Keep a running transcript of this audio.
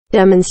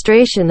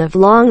Demonstration of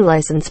long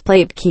license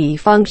plate key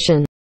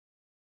function.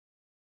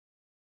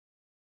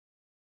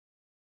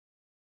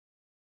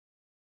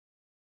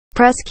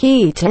 Press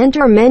key to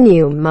enter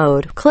menu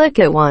mode. Click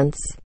it once.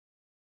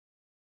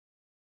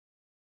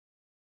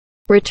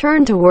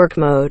 Return to work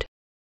mode.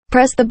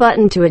 Press the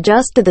button to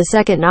adjust to the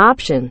second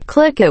option.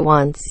 Click it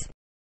once.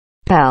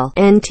 PAL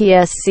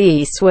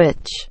NTSC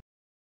switch.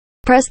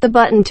 Press the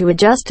button to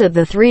adjust to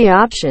the 3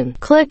 option.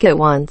 Click it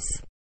once.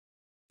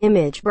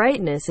 Image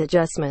brightness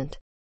adjustment.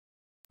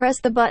 Press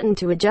the button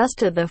to adjust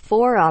to the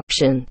 4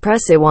 option.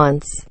 Press it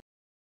once.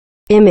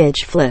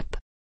 Image flip.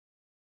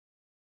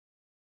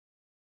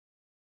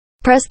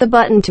 Press the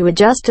button to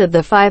adjust to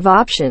the 5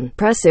 option.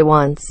 Press it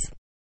once.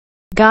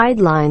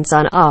 Guidelines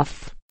on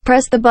off.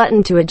 Press the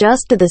button to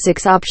adjust to the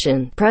 6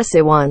 option. Press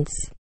it once.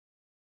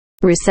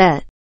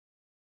 Reset.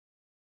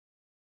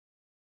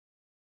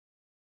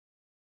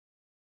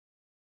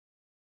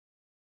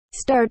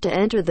 Start to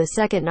enter the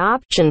second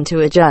option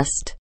to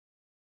adjust.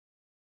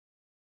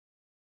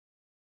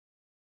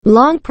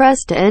 Long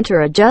press to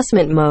enter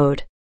adjustment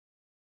mode.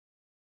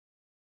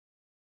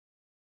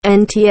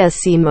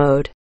 NTSC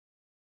mode.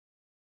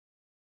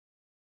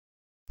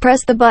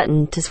 Press the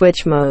button to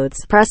switch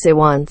modes. Press it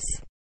once.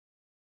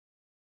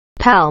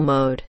 PAL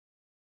mode.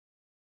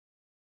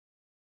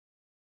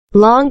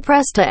 Long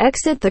press to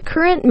exit the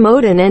current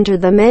mode and enter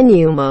the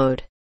menu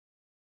mode.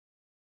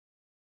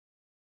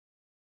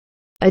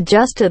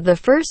 Adjust to the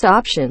first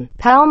option,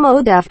 PAL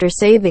mode, after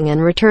saving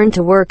and return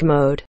to work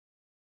mode.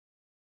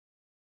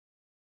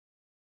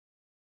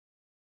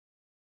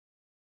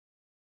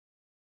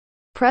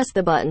 Press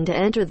the button to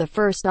enter the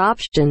first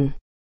option.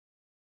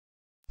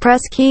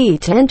 Press key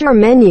to enter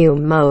menu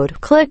mode.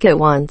 Click it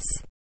once.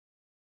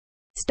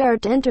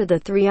 Start to enter the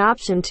 3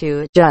 option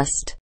to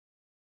adjust.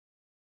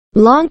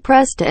 Long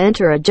press to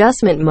enter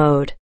adjustment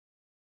mode.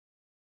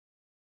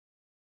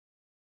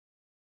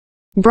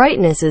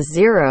 Brightness is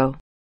 0.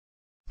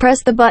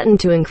 Press the button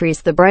to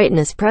increase the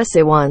brightness. Press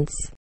it once.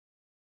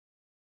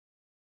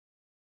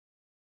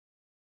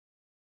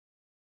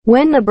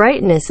 When the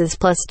brightness is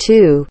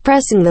 +2,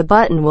 pressing the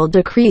button will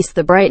decrease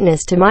the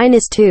brightness to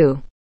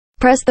 -2.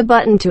 Press the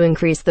button to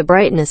increase the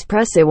brightness.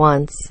 Press it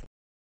once.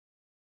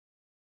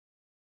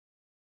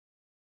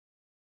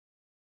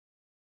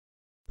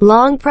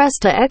 Long press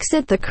to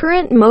exit the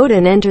current mode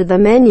and enter the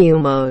menu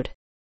mode.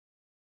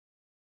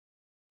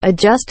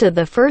 Adjust to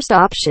the first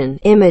option,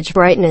 image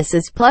brightness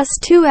is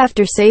 +2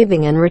 after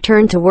saving and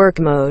return to work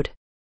mode.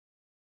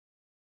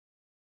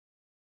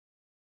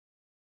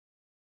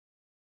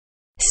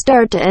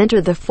 Start to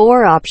enter the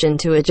 4 option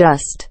to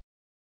adjust.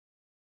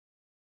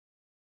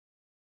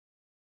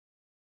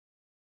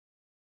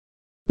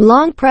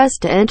 Long press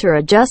to enter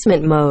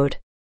adjustment mode.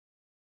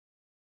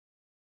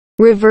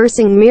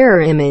 Reversing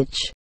mirror image.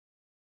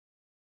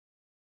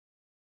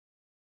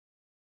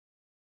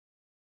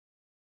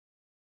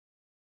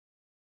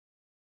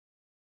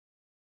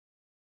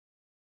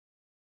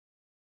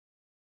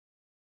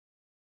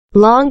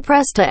 Long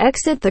press to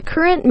exit the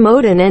current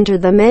mode and enter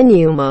the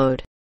menu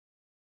mode.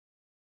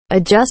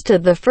 Adjust to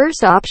the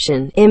first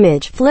option,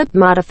 image flip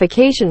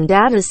modification.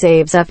 Data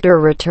saves after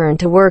return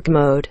to work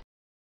mode.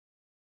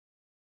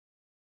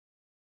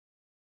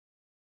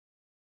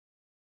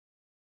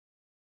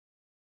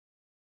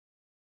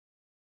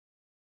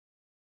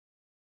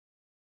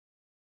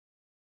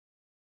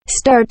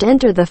 Start to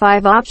enter the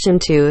 5 option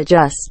to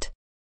adjust.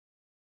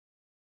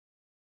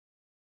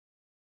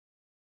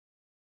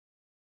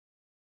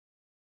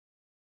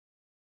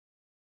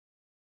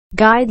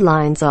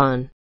 Guidelines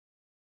on.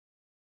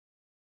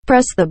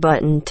 Press the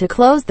button to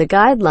close the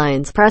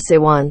guidelines. Press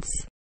it once.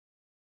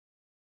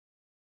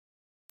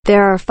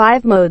 There are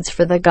 5 modes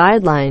for the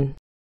guideline.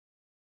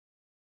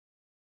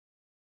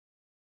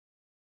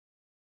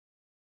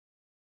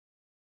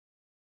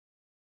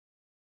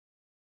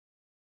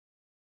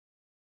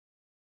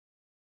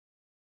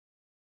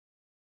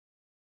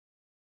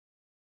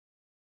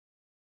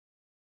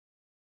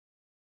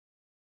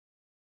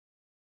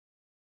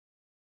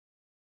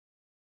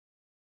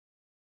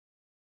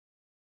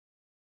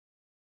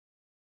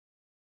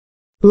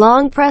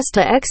 Long press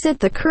to exit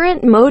the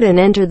current mode and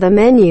enter the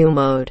menu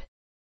mode.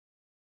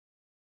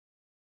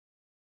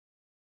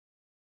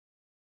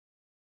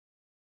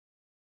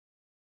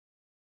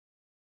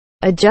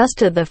 Adjust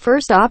to the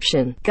first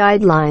option,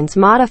 guidelines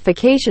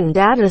modification.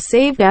 Data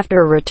saved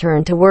after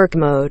return to work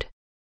mode.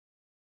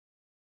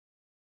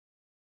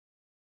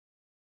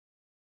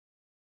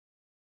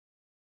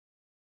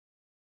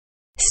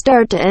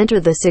 Start to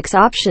enter the 6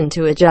 option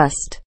to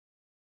adjust.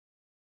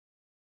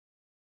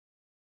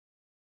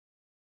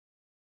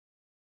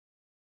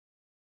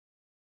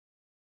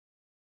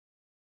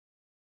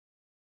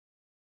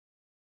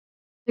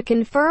 To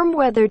confirm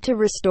whether to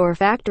restore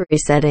factory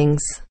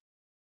settings.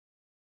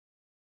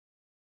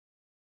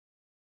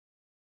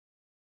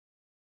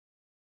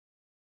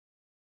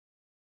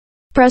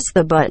 Press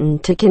the button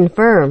to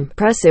confirm.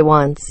 Press it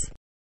once.